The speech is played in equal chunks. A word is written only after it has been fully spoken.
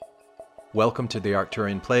Welcome to the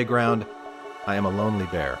Arcturian Playground. I am a lonely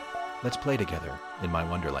bear. Let's play together in my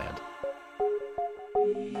wonderland.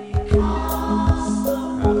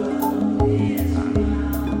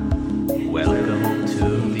 Welcome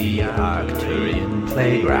to the Arcturian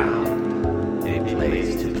Playground, a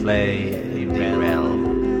place to play in the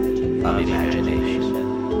realm of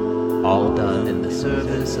imagination, all done in the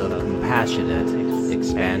service of compassionate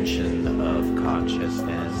expansion of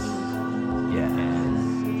consciousness. Yes,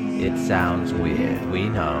 it sounds weird, we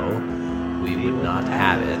know. We would not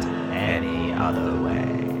have it any other way.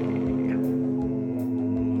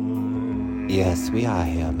 Yes, we are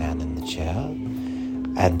here, man in the chair,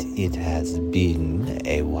 and it has been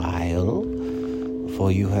a while,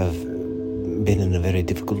 for you have been in a very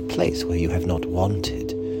difficult place where you have not wanted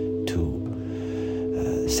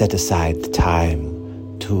to set aside the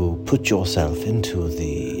time to put yourself into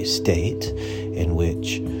the state in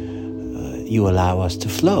which you allow us to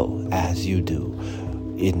flow as you do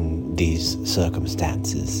in these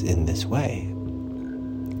circumstances in this way.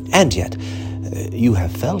 And yet, you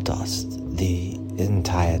have felt us the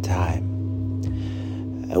entire time.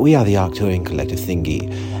 We are the Arcturian Collective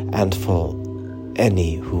Thingy, and for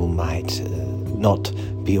any who might not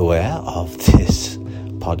be aware of this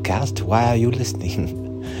podcast, why are you listening?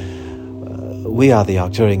 We are the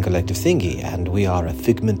Arcturian Collective Thingy, and we are a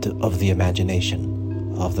figment of the imagination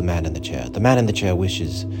of the man in the chair. The man in the chair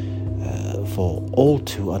wishes for all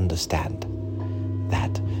to understand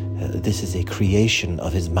that this is a creation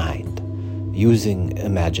of his mind using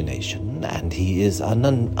imagination, and he is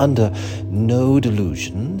under no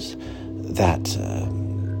delusions that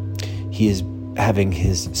he is having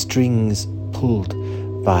his strings pulled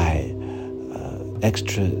by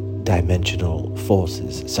extra-dimensional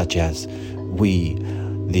forces, such as we,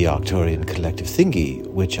 the Arcturian Collective Thingy,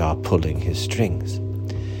 which are pulling his strings.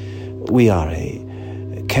 We are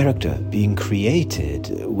a character being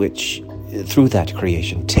created, which, through that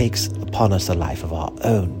creation, takes upon us a life of our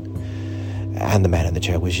own. And the man in the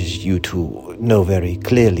chair wishes you to know very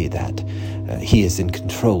clearly that he is in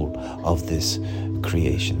control of this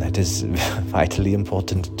creation. That is vitally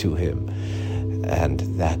important to him, and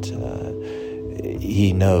that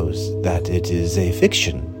he knows that it is a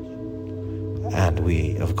fiction. And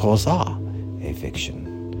we, of course, are a fiction.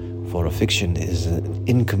 For a fiction is an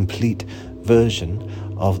incomplete version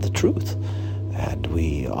of the truth. And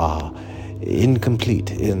we are incomplete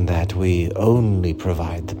in that we only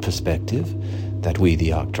provide the perspective that we,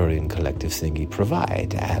 the Arcturian Collective Thingy,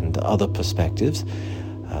 provide. And other perspectives,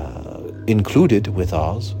 included with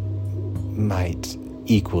ours, might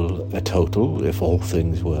equal a total if all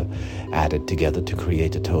things were added together to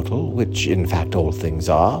create a total, which in fact all things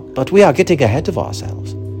are. But we are getting ahead of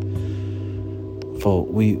ourselves. For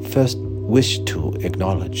we first wish to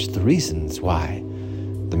acknowledge the reasons why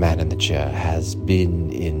the man in the chair has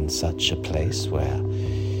been in such a place where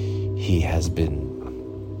he has been,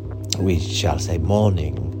 we shall say,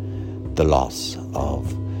 mourning the loss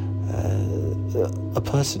of a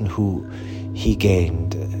person who he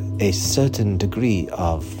gained a certain degree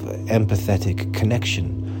of empathetic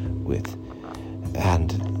connection with.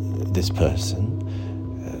 And this person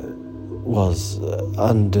was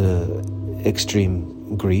under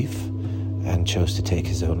extreme grief and chose to take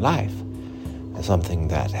his own life. Something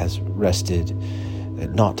that has rested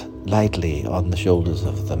not lightly on the shoulders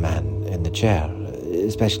of the man in the chair,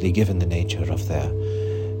 especially given the nature of their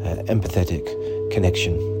empathetic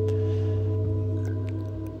connection.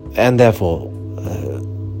 And therefore,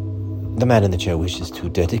 the man in the chair wishes to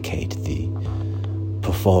dedicate the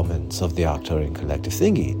performance of the Arcturian Collective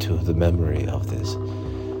Thingy to the memory of this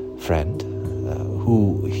friend,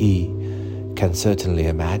 who he can certainly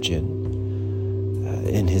imagine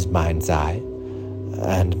in his mind's eye,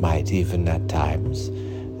 and might even at times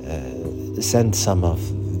send some of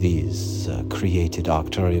these created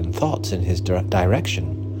Arcturian thoughts in his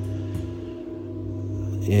direction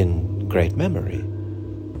in great memory.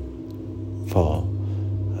 For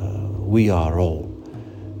we are all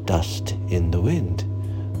dust in the wind,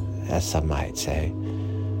 as some might say.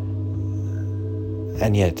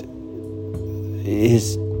 And yet,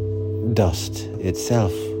 is dust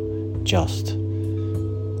itself just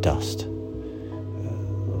dust?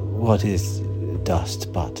 What is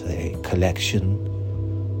dust but a collection,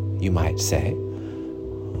 you might say,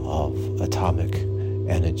 of atomic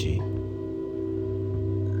energy,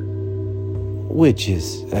 which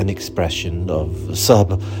is an expression of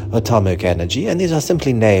subatomic energy, and these are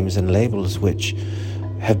simply names and labels which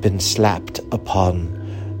have been slapped upon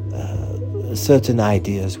certain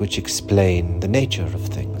ideas which explain the nature of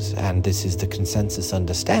things, and this is the consensus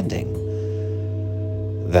understanding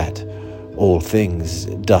that all things,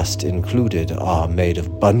 dust included, are made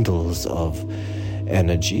of bundles of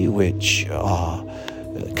energy which are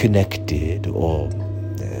connected or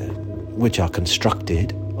which are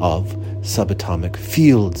constructed of subatomic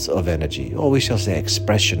fields of energy, or we shall say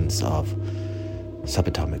expressions of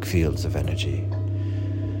subatomic fields of energy.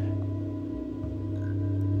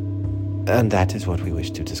 And that is what we wish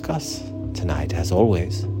to discuss tonight, as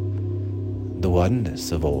always, the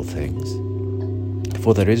oneness of all things.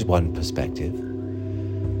 For there is one perspective,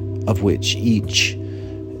 of which each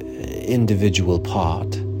individual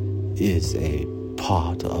part is a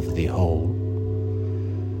part of the whole.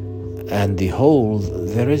 And the whole,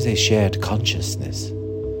 there is a shared consciousness.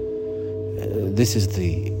 This is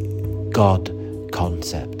the God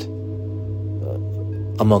concept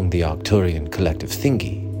among the Arcturian collective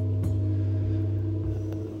thingy.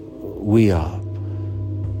 We are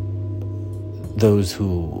those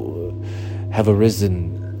who have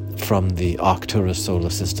arisen from the Arcturus solar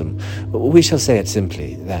system. We shall say it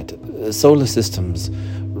simply, that solar systems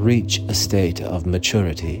reach a state of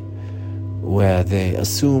maturity where they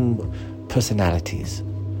assume personalities.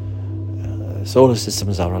 Solar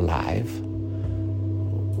systems are alive,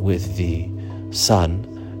 with the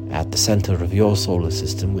sun at the center of your solar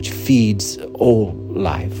system, which feeds all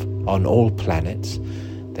life on all planets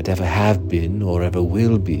that ever have been or ever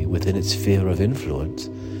will be within its sphere of influence.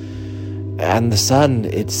 And the sun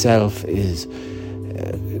itself is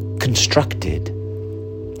constructed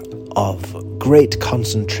of great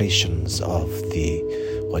concentrations of the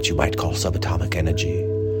what you might call subatomic energy.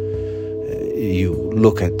 You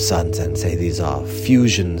look at suns and say these are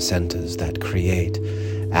fusion centers that create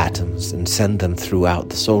atoms and send them throughout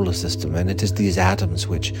the solar system, and it is these atoms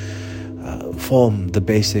which form the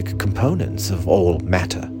basic components of all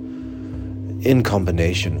matter, in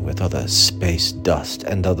combination with other space dust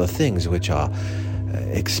and other things which are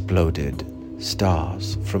exploded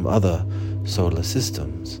stars from other solar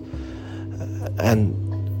systems. And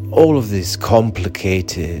all of this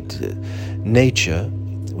complicated nature,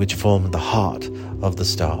 which form the heart of the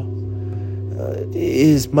star,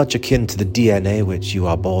 is much akin to the DNA which you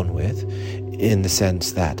are born with, in the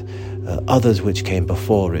sense that others which came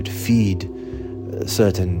before it feed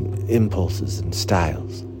certain impulses and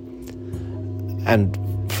styles. And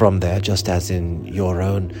from there, just as in your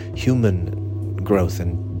own human growth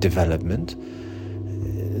and development,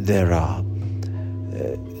 there are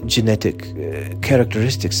genetic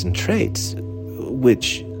characteristics and traits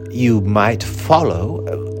which you might follow,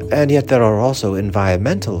 and yet there are also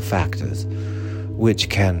environmental factors which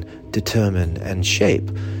can determine and shape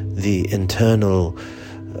the internal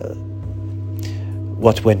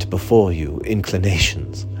what went before you,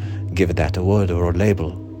 inclinations, give that a word or a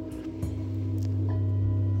label.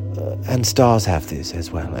 And stars have this as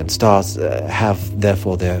well, and stars have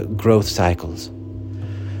therefore their growth cycles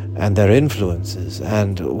and their influences,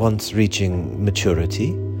 and once reaching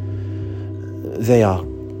maturity, they are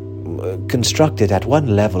constructed at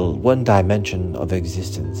one level, one dimension of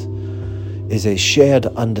existence, is a shared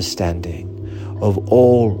understanding of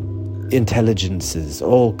all intelligences,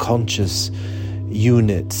 all conscious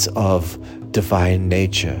units of divine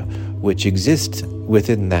nature which exist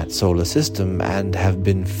within that solar system and have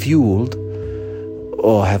been fueled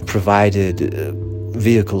or have provided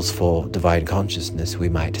vehicles for divine consciousness, we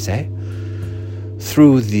might say,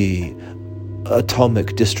 through the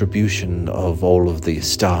atomic distribution of all of the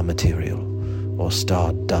star material or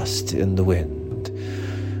star dust in the wind.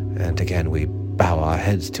 And again, we bow our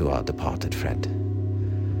heads to our departed friend,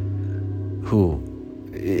 who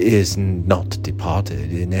is not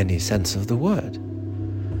departed in any sense of the word,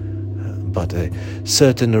 but a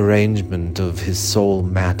certain arrangement of his soul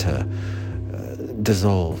matter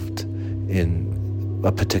dissolved in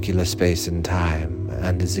a particular space and time,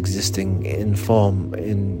 and is existing in form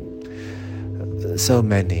in so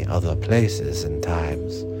many other places and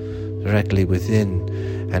times, directly within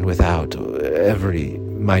and without every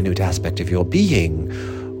minute aspect of your being,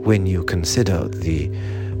 when you consider the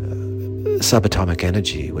subatomic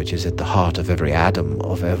energy which is at the heart of every atom,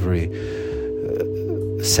 of every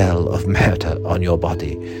cell of matter on your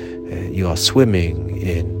body. You are swimming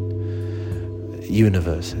in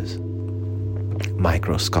universes,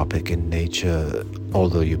 microscopic in nature,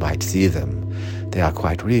 although you might see them, they are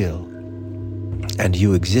quite real, and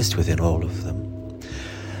you exist within all of them.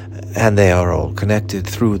 And they are all connected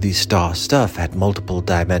through the star stuff at multiple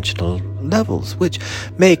dimensional levels, which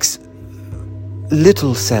makes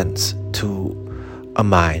little sense to a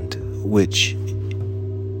mind which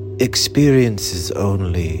experiences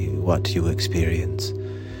only what you experience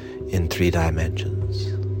in 3 dimensions.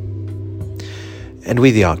 And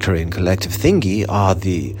we, the Arcturian collective thingy, are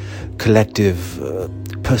the collective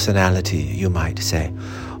personality, you might say,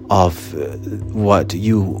 of what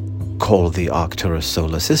you call the Arcturus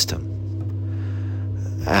solar system.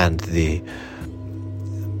 And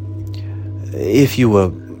if you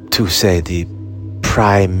were to say the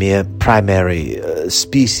primary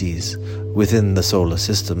species within the solar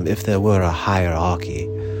system, if there were a hierarchy,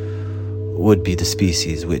 would be the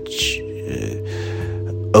species which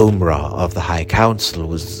Omra of the High Council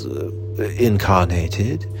was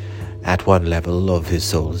incarnated at one level of his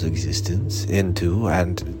soul's existence into,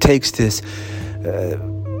 and takes this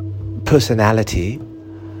personality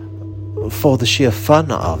for the sheer fun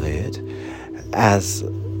of it as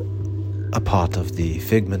a part of the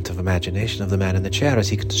figment of imagination of the man in the chair, as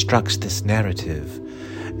he constructs this narrative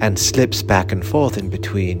and slips back and forth in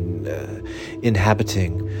between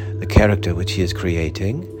inhabiting the character which he is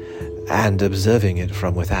creating and observing it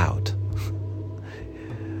from without.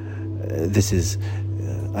 This is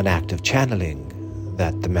an act of channeling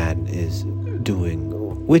that the man is doing,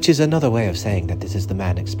 which is another way of saying that this is the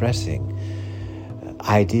man expressing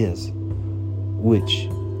ideas which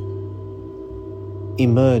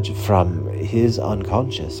emerge from his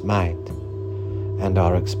unconscious mind and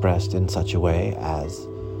are expressed in such a way as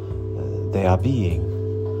they are being.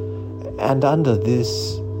 And under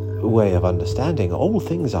this way of understanding, all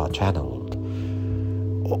things are channeled.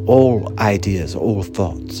 All ideas, all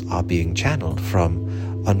thoughts are being channeled from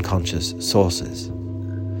unconscious sources.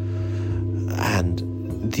 And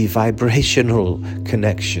the vibrational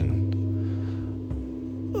connection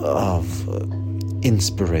of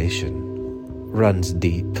inspiration runs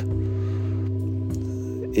deep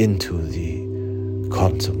into the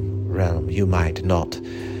quantum realm. You might not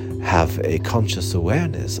have a conscious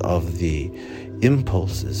awareness of the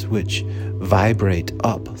impulses which vibrate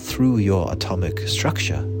up through your atomic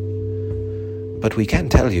structure, but we can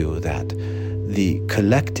tell you that the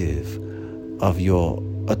collective of your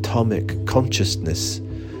atomic consciousness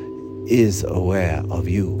is aware of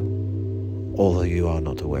you, although you are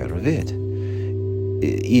not aware of it.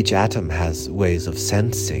 Each atom has ways of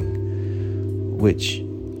sensing which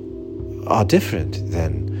are different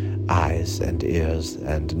than eyes and ears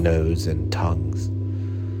and nose and tongues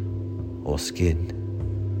or skin.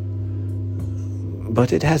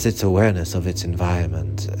 But it has its awareness of its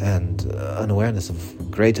environment and an awareness of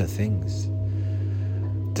greater things,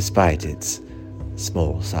 despite its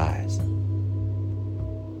small size.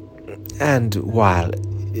 And while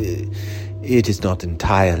it is not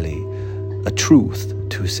entirely a truth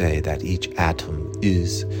to say that each atom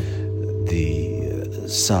is the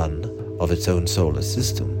sun of its own solar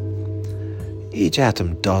system, each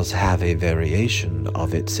atom does have a variation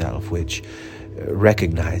of itself which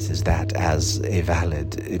recognizes that as a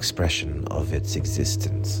valid expression of its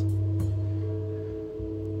existence.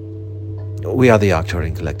 We are the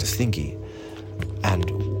Arcturian Collective Thingy, and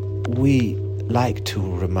we like to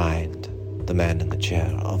remind the man in the chair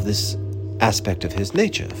of this aspect of his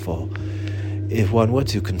nature, for if one were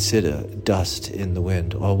to consider dust in the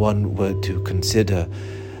wind, or one were to consider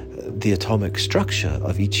the atomic structure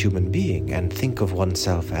of each human being and think of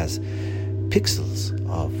oneself as pixels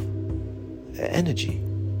of energy,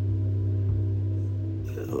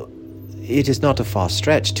 it is not a far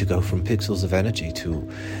stretch to go from pixels of energy to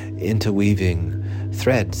interweaving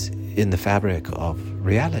threads in the fabric of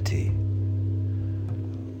reality,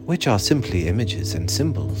 which are simply images and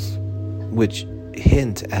symbols which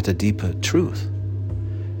hint at a deeper truth.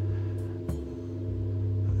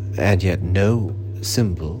 And yet no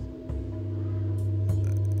symbol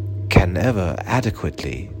can ever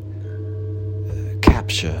adequately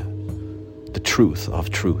capture the truth of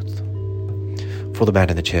truth. For the man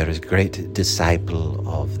in the chair is a great disciple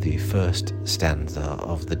of the first stanza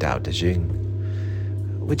of the Tao Te Ching,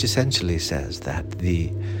 which essentially says that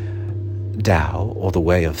the Tao, or the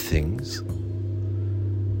way of things,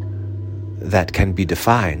 that can be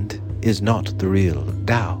defined is not the real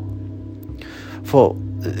Tao. For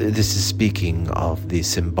this is speaking of the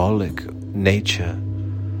symbolic nature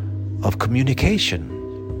of communication,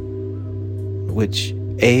 which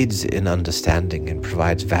aids in understanding and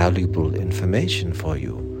provides valuable information for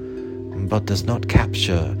you, but does not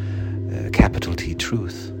capture capital T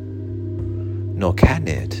truth, nor can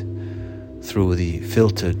it through the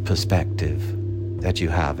filtered perspective that you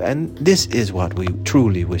have. And this is what we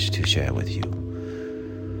truly wish to share with you.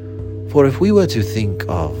 For if we were to think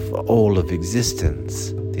of all of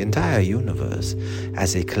existence, the entire universe,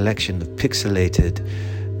 as a collection of pixelated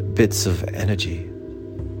bits of energy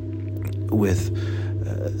with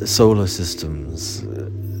solar systems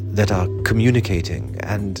that are communicating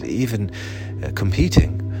and even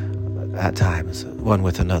competing at times one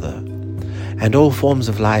with another, and all forms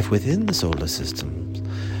of life within the solar system,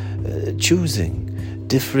 choosing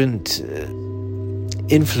different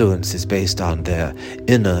influences based on their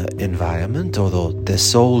inner environment, or their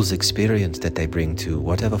soul's experience that they bring to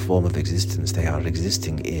whatever form of existence they are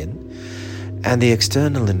existing in, and the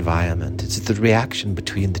external environment. It's the reaction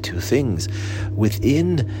between the two things.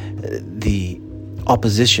 Within the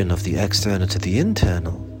opposition of the external to the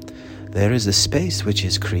internal, there is a space which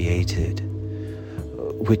is created,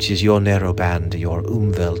 which is your narrow band, your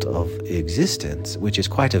Umwelt of existence, which is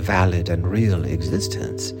quite a valid and real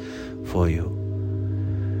existence for you.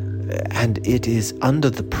 And it is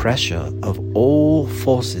under the pressure of all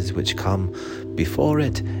forces which come before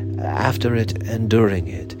it, after it, and during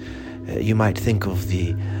it. You might think of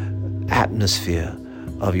the atmosphere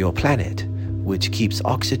of your planet, which keeps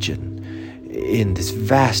oxygen in this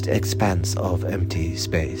vast expanse of empty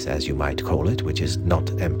space, as you might call it, which is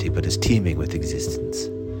not empty but is teeming with existence,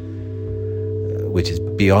 which is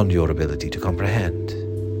beyond your ability to comprehend,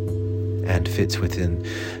 and fits within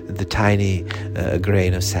the tiny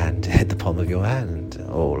grain of sand at the palm of your hand,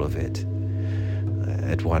 all of it,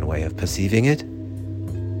 at one way of perceiving it.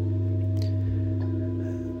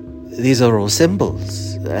 These are all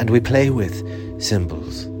symbols, and we play with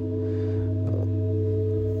symbols.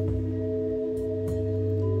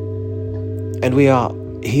 And we are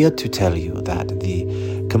here to tell you that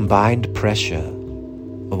the combined pressure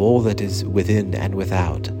of all that is within and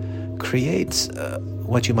without creates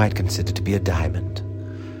what you might consider to be a diamond.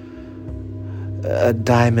 A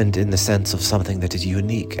diamond in the sense of something that is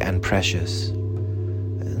unique and precious,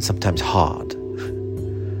 and sometimes hard.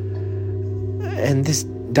 And this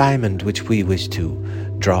diamond, which we wish to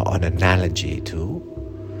draw an analogy to,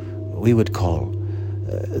 we would call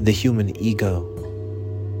the human ego.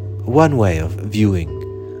 One way of viewing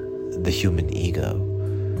the human ego,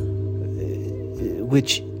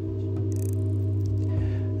 which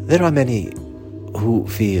there are many who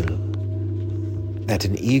feel that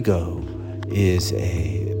an ego is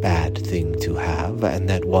a bad thing to have, and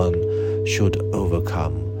that one should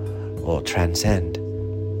overcome or transcend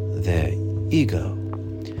their ego.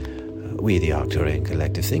 We, the Arcturian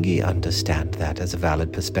Collective Thingy, understand that as a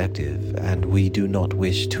valid perspective, and we do not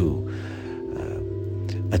wish to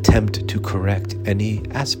attempt to correct any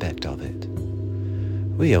aspect of it.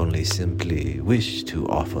 We only simply wish to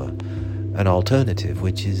offer an alternative,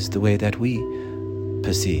 which is the way that we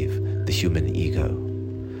perceive the human ego.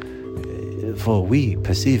 For we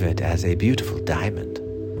perceive it as a beautiful diamond.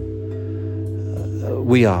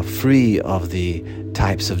 We are free of the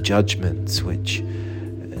types of judgments which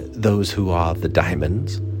those who are the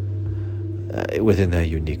diamonds, within their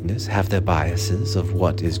uniqueness, have their biases of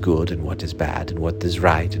what is good and what is bad, and what is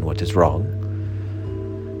right and what is wrong.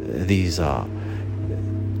 These are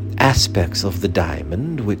aspects of the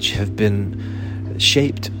diamond which have been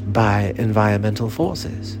shaped by environmental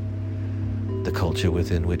forces. The culture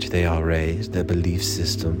within which they are raised, their belief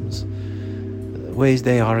systems, ways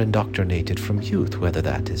they are indoctrinated from youth, whether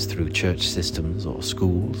that is through church systems or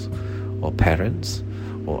schools or parents,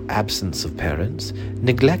 or absence of parents.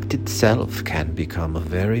 Neglect itself can become a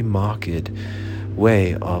very marked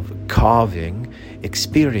way of carving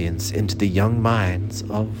experience into the young minds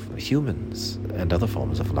of humans and other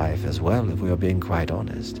forms of life as well, if we are being quite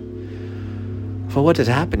honest. For what is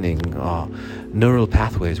happening are neural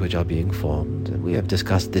pathways which are being formed, and we have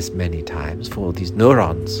discussed this many times, for these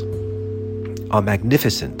neurons are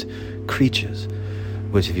magnificent creatures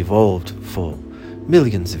which have evolved for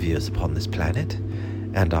millions of years upon this planet,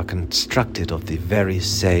 and are constructed of the very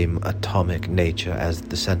same atomic nature as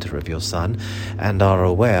the center of your sun, and are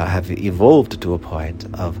aware, have evolved to a point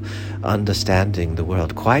of understanding the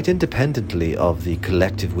world quite independently of the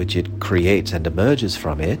collective which it creates and emerges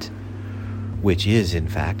from it, which is in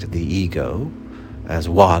fact the ego, as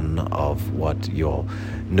one of what your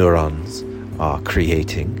neurons are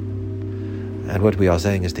creating. And what we are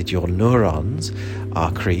saying is that your neurons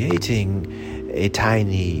are creating a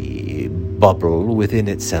tiny bubble within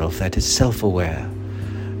itself that is self-aware.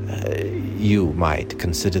 You might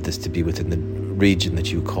consider this to be within the region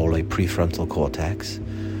that you call a prefrontal cortex,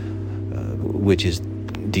 which is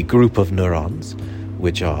the group of neurons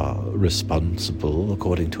which are responsible,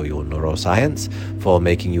 according to your neuroscience, for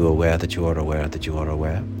making you aware that you are aware that you are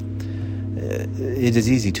aware. It is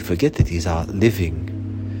easy to forget that these are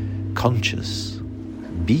living, conscious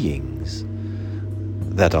beings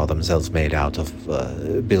that are themselves made out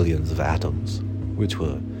of billions of atoms, which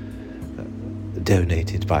were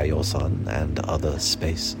donated by your sun and other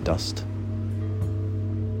space dust,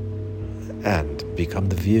 and become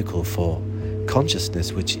the vehicle for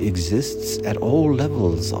consciousness which exists at all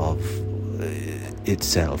levels of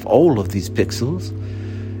itself. All of these pixels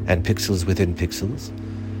and pixels within pixels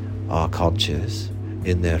are conscious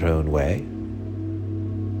in their own way.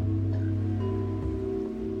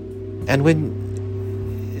 And when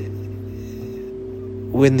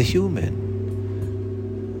the human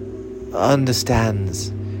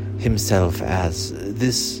understands himself as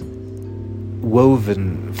this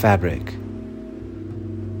woven fabric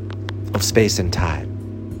of space and time,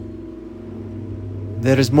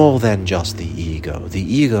 there is more than just the ego. The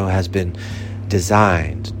ego has been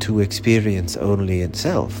designed to experience only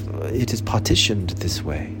itself. It is partitioned this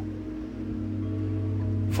way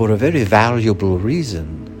for a very valuable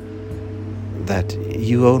reason that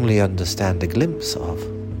you only understand a glimpse of.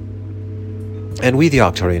 And we, the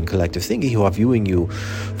Arcturian Collective Thingy, who are viewing you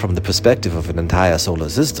from the perspective of an entire solar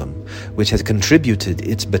system, which has contributed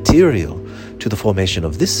its material to the formation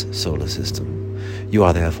of this solar system, you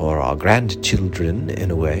are therefore our grandchildren in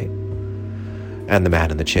a way. And the man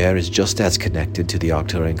in the chair is just as connected to the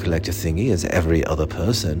Arcturian Collective Thingy as every other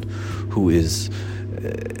person who is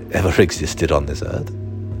ever existed on this earth,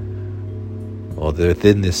 or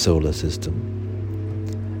within this solar system.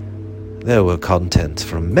 There were contents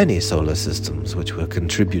from many solar systems which were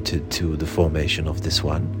contributed to the formation of this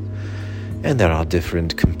one, and there are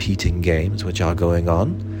different competing games which are going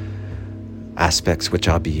on, aspects which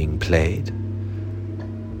are being played.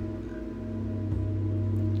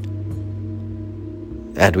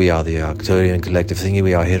 And we are the Arcturian Collective Thingy.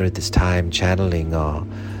 We are here at this time channeling our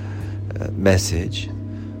message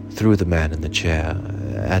through the man in the chair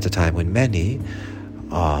at a time when many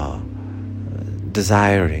are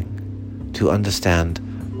desiring to understand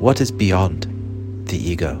what is beyond the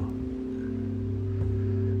ego.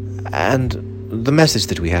 And the message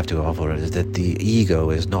that we have to offer is that the ego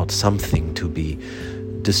is not something to be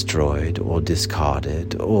destroyed or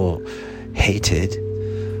discarded or hated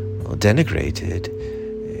or denigrated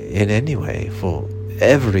in any way, for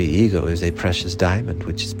every ego is a precious diamond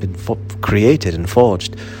which has been created and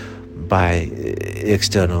forged by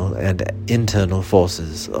external and internal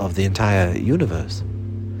forces of the entire universe.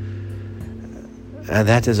 And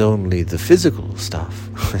that is only the physical stuff,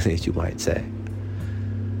 you might say.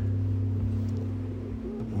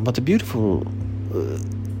 But the beautiful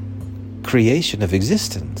creation of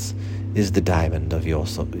existence is the diamond of your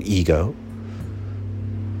ego.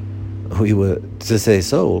 We were to say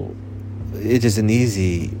soul. It is an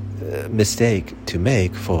easy mistake to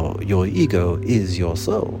make, for your ego is your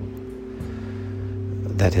soul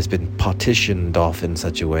that has been partitioned off in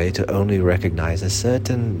such a way to only recognize a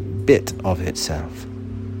certain bit of itself,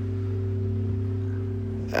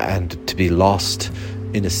 and to be lost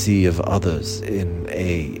in a sea of others in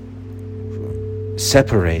a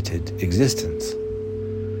separated existence,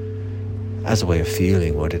 as a way of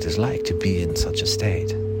feeling what it is like to be in such a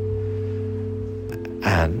state,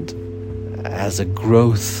 and as a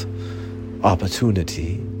growth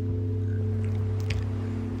opportunity.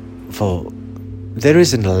 For there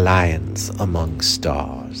is an alliance among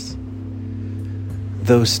stars,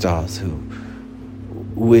 those stars who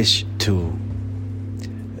wish to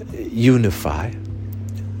unify.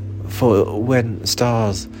 For when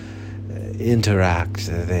stars interact,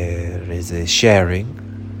 there is a sharing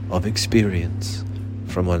of experience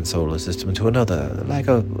from one solar system to another, like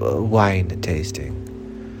a wine tasting.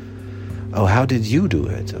 Oh, how did you do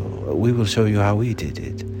it? Oh, we will show you how we did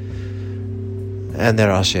it. And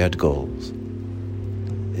there are shared goals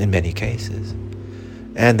in many cases.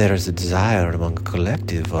 And there is a desire among a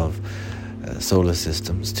collective of solar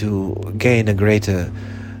systems to gain a greater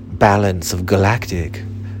balance of galactic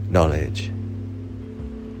knowledge.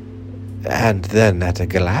 And then at a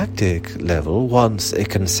galactic level, once a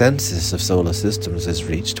consensus of solar systems is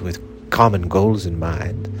reached with common goals in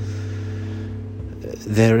mind,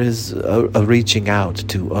 there is a reaching out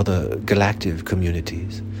to other galactic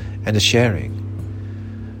communities and a sharing.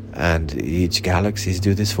 And each galaxies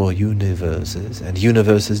do this for universes, and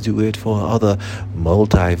universes do it for other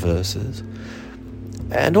multiverses.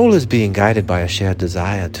 And all is being guided by a shared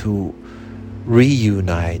desire to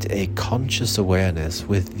reunite a conscious awareness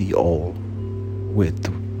with the all, with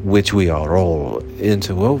which we are all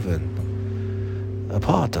interwoven, a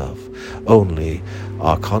part of. Only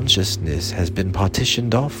our consciousness has been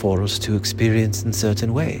partitioned off for us to experience in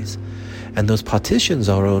certain ways. And those partitions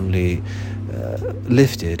are only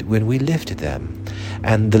lifted when we lift them.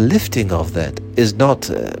 And the lifting of that is not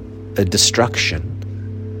a destruction.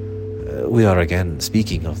 We are again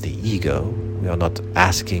speaking of the ego. We are not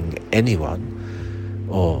asking anyone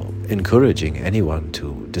or encouraging anyone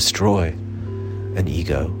to destroy an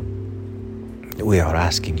ego. We are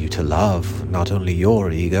asking you to love not only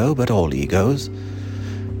your ego, but all egos,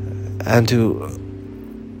 and to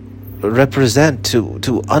represent,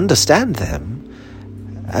 to understand them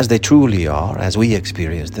as they truly are, as we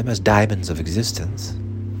experience them, as diamonds of existence.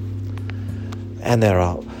 And there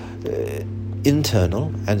are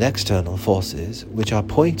internal and external forces which are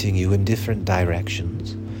pointing you in different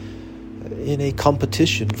directions in a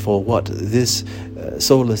competition for what this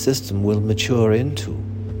solar system will mature into.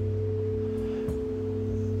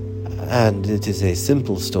 And it is a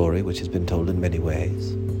simple story which has been told in many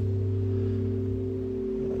ways.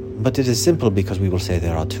 But it is simple because we will say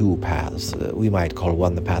there are two paths. We might call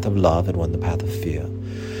one the path of love and one the path of fear.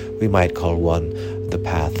 We might call one the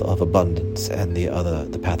path of abundance and the other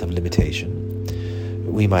the path of limitation.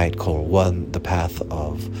 We might call one the path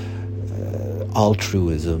of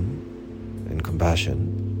altruism and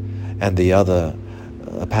compassion, and the other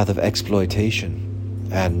a path of exploitation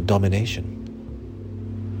and domination.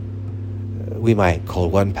 We might call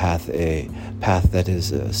one path a path that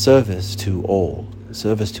is service to all,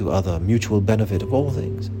 service to other, mutual benefit of all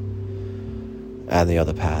things. And the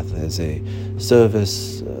other path is a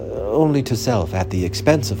service only to self at the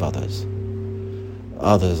expense of others.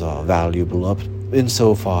 Others are valuable up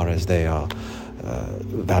insofar as they are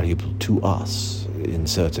valuable to us in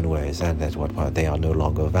certain ways, and at what point they are no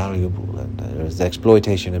longer valuable, and there is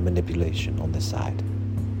exploitation and manipulation on this side.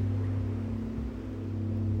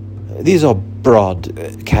 These are broad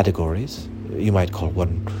categories. You might call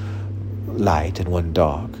one light and one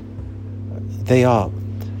dark. They are,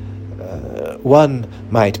 one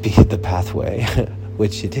might be the pathway,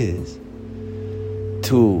 which it is,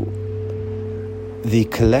 to the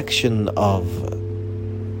collection of,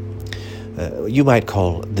 you might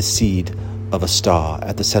call the seed of a star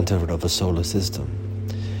at the center of a solar system,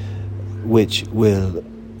 which will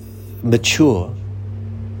mature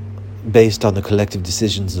based on the collective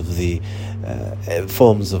decisions of the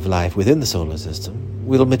forms of life within the solar system,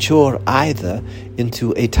 will mature either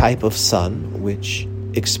into a type of sun which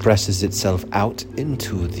expresses itself out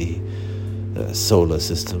into the solar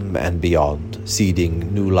system and beyond,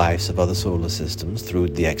 seeding new lives of other solar systems through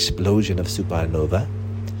the explosion of supernova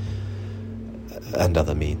and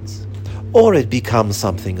other means. Or it becomes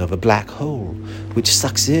something of a black hole which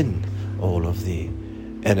sucks in all of the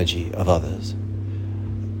energy of others.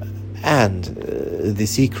 And the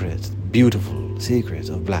secret, beautiful secret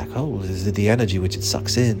of black holes is that the energy which it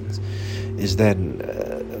sucks in is then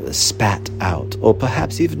spat out, or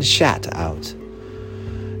perhaps even shat out,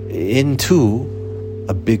 into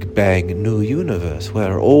a Big Bang new universe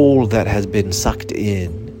where all that has been sucked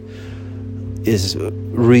in is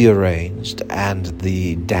rearranged and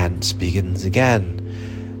the dance begins again,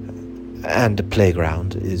 and a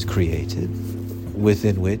playground is created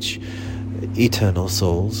within which eternal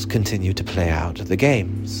souls continue to play out the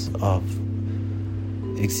games of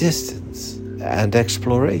existence and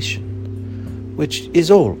exploration, which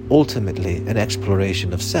is all ultimately an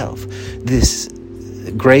exploration of self, this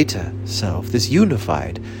greater self, this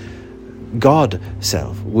unified God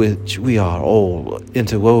self, which we are all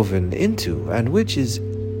interwoven into, and which is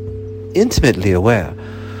intimately aware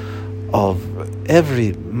of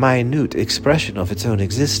every minute expression of its own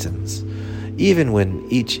existence, even when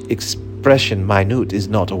each expression minute is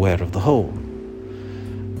not aware of the whole.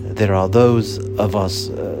 There are those of us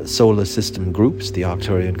solar system groups, the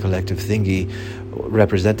Arcturian collective thingy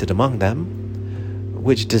represented among them,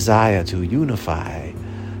 which desire to unify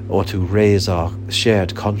or to raise our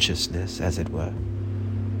shared consciousness, as it were,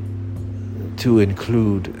 to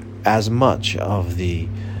include as much of the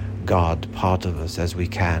God part of us as we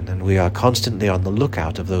can, and we are constantly on the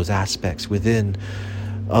lookout of those aspects within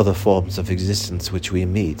other forms of existence which we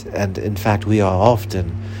meet, and in fact we are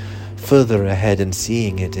often further ahead in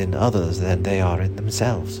seeing it in others than they are in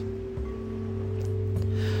themselves.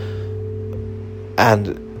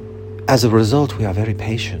 And as a result we are very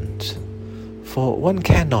patient, for one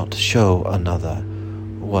cannot show another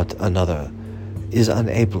what another is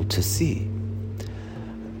unable to see.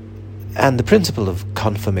 And the principle of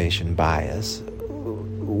confirmation bias,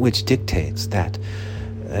 which dictates that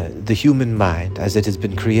the human mind, as it has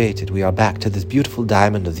been created, we are back to this beautiful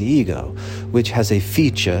diamond of the ego, which has a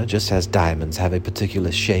feature, just as diamonds have a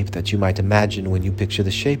particular shape that you might imagine when you picture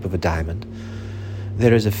the shape of a diamond.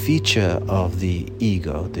 There is a feature of the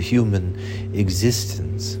ego, the human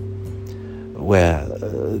existence, where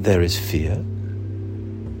there is fear.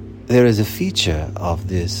 There is a feature of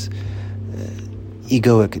this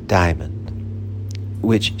egoic diamond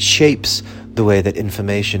which shapes the way that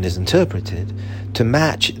information is interpreted to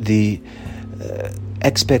match the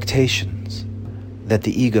expectations that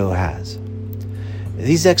the ego has.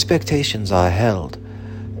 These expectations are held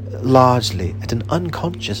largely at an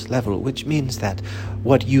unconscious level, which means that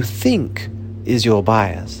what you think is your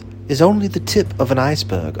bias is only the tip of an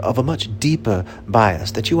iceberg of a much deeper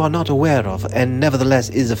bias that you are not aware of and nevertheless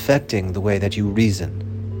is affecting the way that you reason.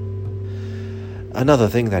 Another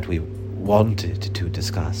thing that we wanted to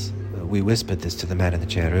discuss, we whispered this to the man in the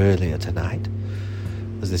chair earlier tonight,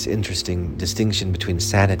 was this interesting distinction between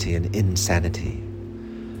sanity and insanity,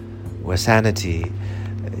 where sanity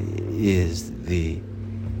is the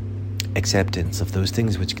acceptance of those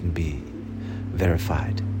things which can be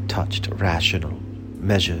verified, touched, rational,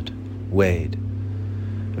 measured, weighed,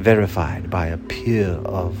 verified by a peer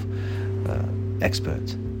of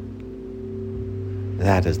experts.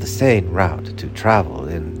 That is the sane route to travel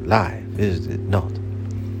in life, is it not?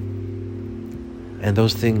 And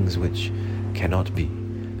those things which cannot be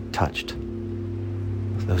touched,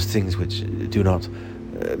 those things which do not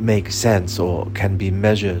make sense or can be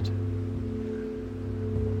measured,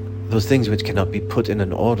 those things which cannot be put in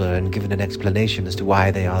an order and given an explanation as to why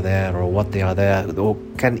they are there or what they are there, or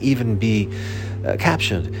can even be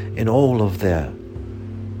captured in all of their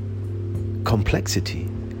complexity.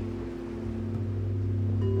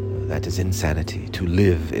 That is insanity, to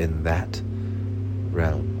live in that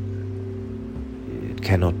realm. It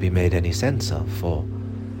cannot be made any sense of, for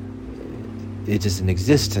it is an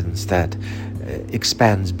existence that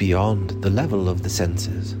expands beyond the level of the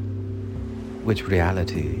senses, which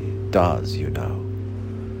reality does, you know.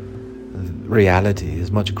 Reality is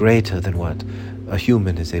much greater than what a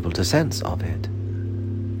human is able to sense of it.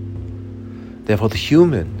 Therefore, the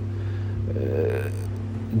human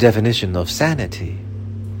definition of sanity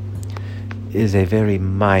is a very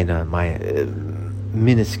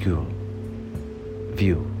minuscule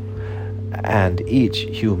view, and each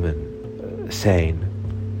human sane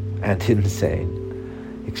and insane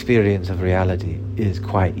experience of reality is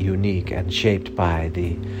quite unique and shaped by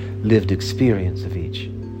the lived experience of each,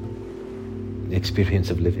 the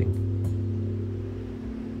experience of living.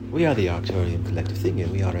 We are the Arcturian collective thingy.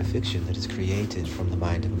 We are a fiction that is created from the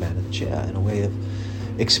mind of a man in the chair in a way of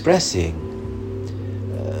expressing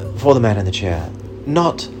for the man in the chair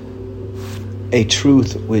not a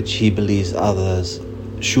truth which he believes others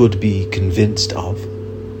should be convinced of,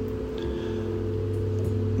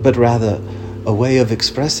 but rather a way of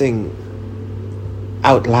expressing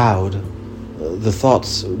out loud the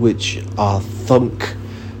thoughts which are thunk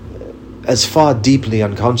as far deeply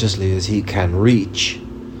unconsciously as he can reach,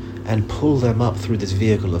 and pull them up through this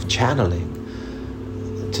vehicle of channeling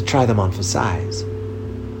to try them on for size,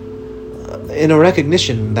 in a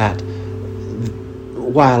recognition that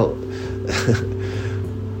while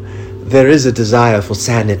there is a desire for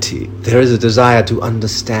sanity, there is a desire to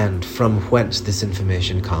understand from whence this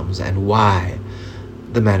information comes and why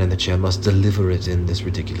the man in the chair must deliver it in this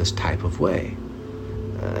ridiculous type of way.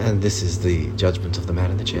 And this is the judgment of the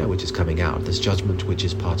man in the chair which is coming out, this judgment which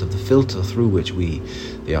is part of the filter through which we,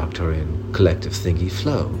 the Arcturian collective thingy,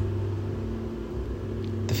 flow.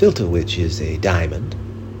 The filter which is a diamond,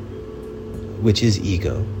 which is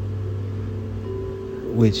ego,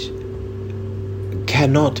 which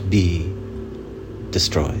cannot be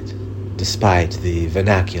destroyed despite the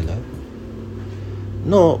vernacular,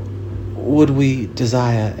 nor would we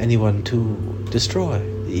desire anyone to destroy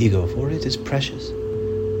the ego, for it is precious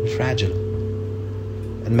and fragile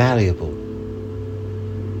and malleable.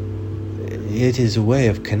 It is a way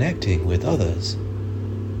of connecting with others.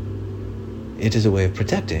 It is a way of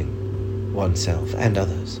protecting oneself and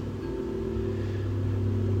others.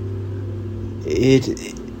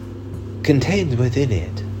 It contains within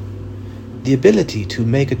it the ability to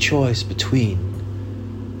make a choice between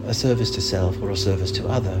a service to self or a service to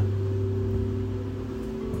other.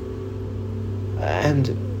 And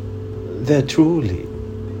there truly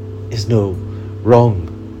is no wrong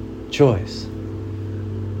choice.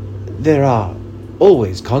 There are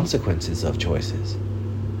always consequences of choices.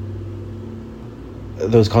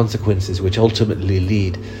 Those consequences which ultimately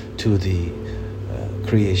lead to the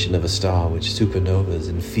creation of a star which supernovas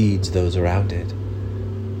and feeds those around it,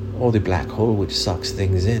 or the black hole which sucks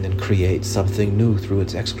things in and creates something new through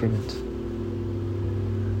its excrement.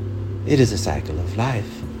 It is a cycle of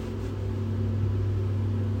life.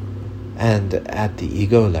 And at the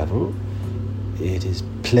ego level, it is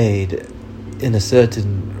played in a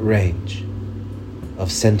certain range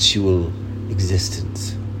of sensual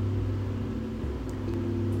existence.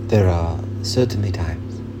 There are certainly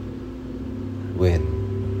times when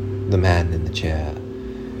the man in the chair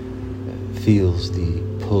feels the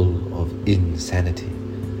pull of insanity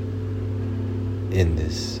in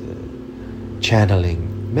this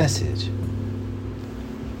channeling message,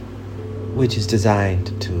 which is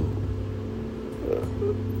designed to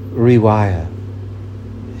rewire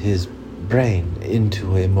his brain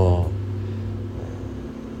into a more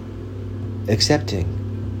accepting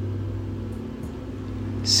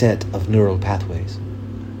set of neural pathways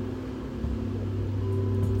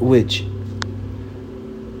which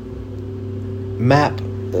map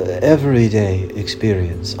everyday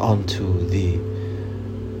experience onto the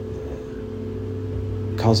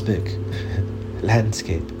cosmic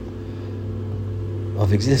landscape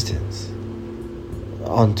of existence,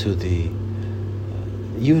 onto the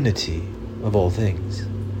unity of all things,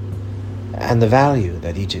 and the value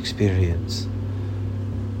that each experience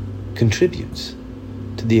contributes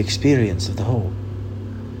to the experience of the whole.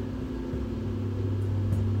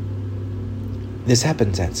 This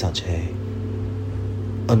happens at such a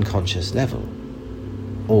unconscious level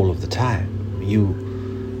all of the time. You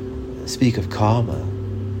speak of karma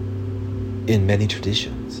in many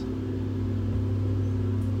traditions,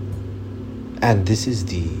 and this is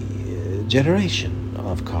the generation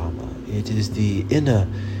of karma. It is the inner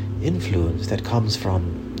influence that comes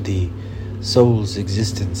from the soul's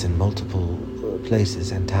existence in multiple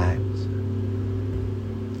places and times.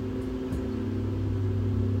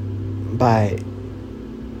 By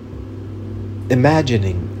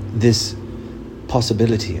imagining this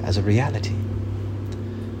possibility as a reality,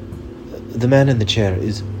 the man in the chair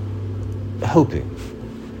is hoping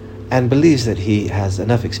and believes that he has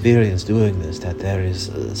enough experience doing this, that there is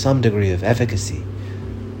some degree of efficacy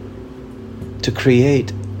to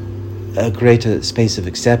create a greater space of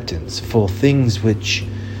acceptance for things which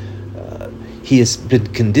he has been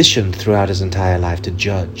conditioned throughout his entire life to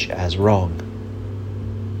judge as wrong.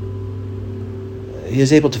 He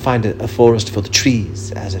is able to find a forest for the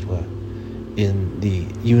trees, as it were, in the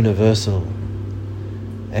universal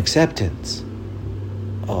acceptance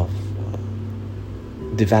of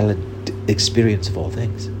the valid experience of all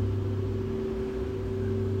things.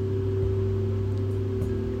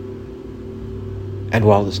 And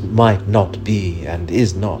while this might not be and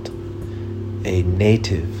is not a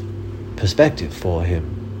native perspective for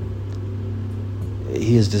him,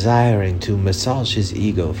 he is desiring to massage his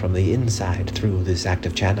ego from the inside through this act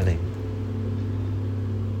of channeling,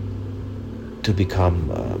 to become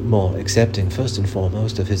more accepting, first and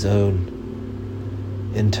foremost, of his own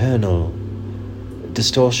internal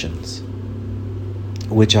distortions,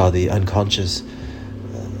 which are the unconscious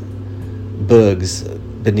bergs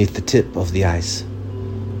beneath the tip of the ice,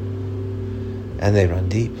 and they run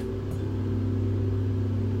deep.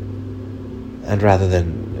 And rather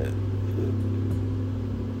than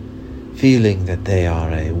feeling that they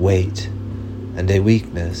are a weight and a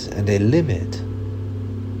weakness and a limit,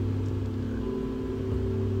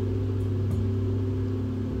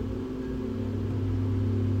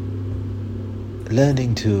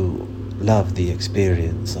 learning to love the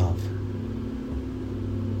experience of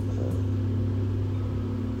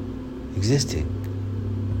existing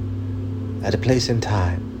at a place in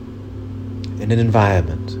time, in an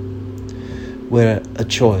environment where a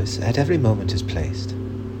choice at every moment is placed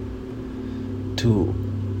to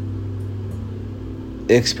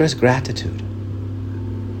express gratitude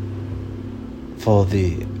for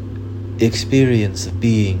the experience of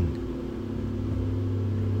being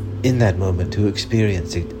in that moment, to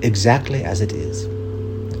experience it exactly as it is,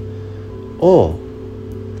 or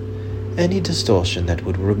any distortion that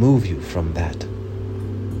would remove you from that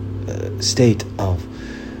state of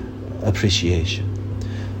appreciation.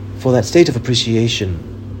 For that state of appreciation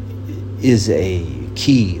is a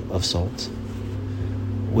key of sorts,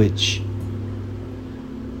 which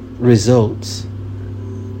results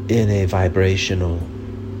in a vibrational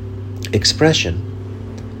expression.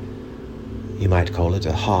 You might call it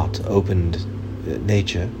a heart-opened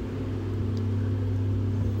nature,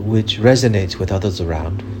 which resonates with others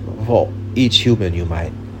around. For each human, you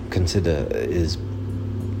might consider is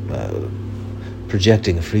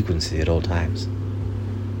projecting a frequency at all times.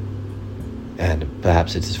 And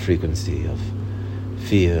perhaps it's a frequency of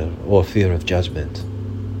fear, or fear of judgment,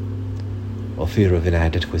 or fear of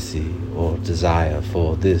inadequacy, or desire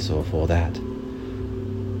for this or for that.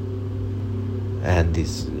 And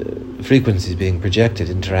these frequencies being projected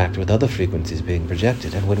interact with other frequencies being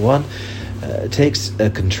projected. And when one takes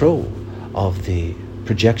control of the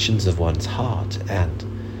projections of one's heart and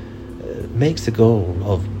makes the goal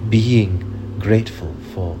of being grateful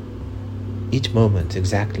for each moment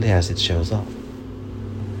exactly as it shows up,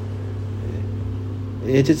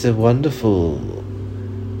 it is a wonderful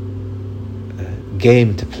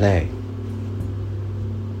game to play,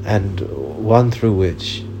 and one through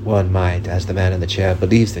which one might, as the man in the chair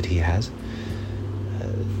believes that he has,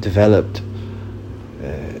 developed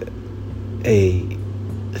a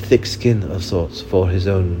thick skin of sorts for his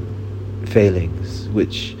own failings,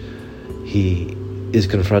 which he is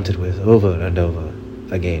confronted with over and over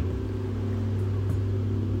again.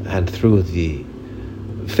 and through the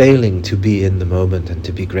failing to be in the moment and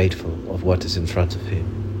to be grateful of what is in front of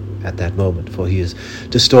him at that moment, for he is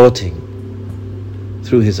distorting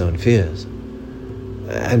through his own fears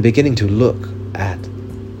and beginning to look at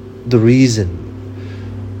the reason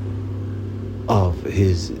of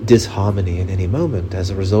his disharmony in any moment as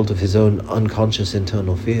a result of his own unconscious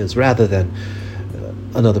internal fears, rather than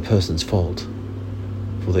another person's fault,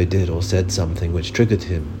 for they did or said something which triggered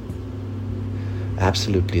him.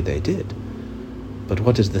 Absolutely they did. But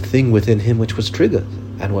what is the thing within him which was triggered,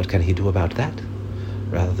 and what can he do about that,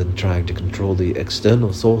 rather than trying to control the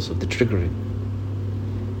external source of the triggering?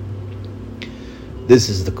 This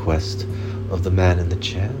is the quest of the man in the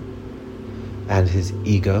chair, and his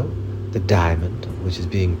ego, the diamond, which is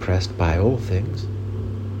being pressed by all things.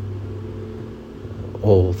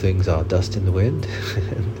 All things are dust in the wind.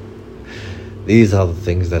 These are the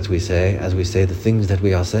things that we say as we say the things that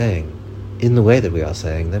we are saying, in the way that we are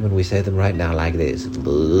saying them, and we say them right now like this.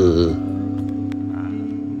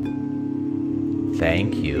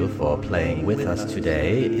 Thank you for playing with us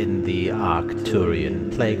today in the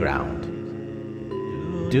Arcturian playground.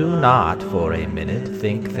 Do not for a minute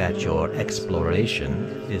think that your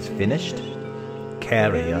exploration is finished.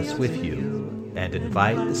 Carry us with you and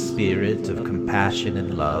invite the spirit of compassion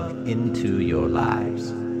and love into your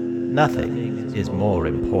lives. Nothing is more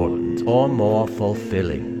important or more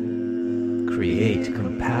fulfilling. Create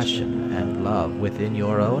compassion and love within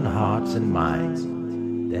your own hearts and minds.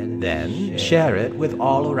 Then share it with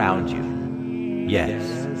all around you. Yes,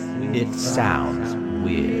 it sounds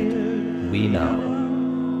weird. We know.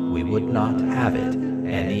 We would not have it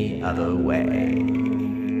any other way.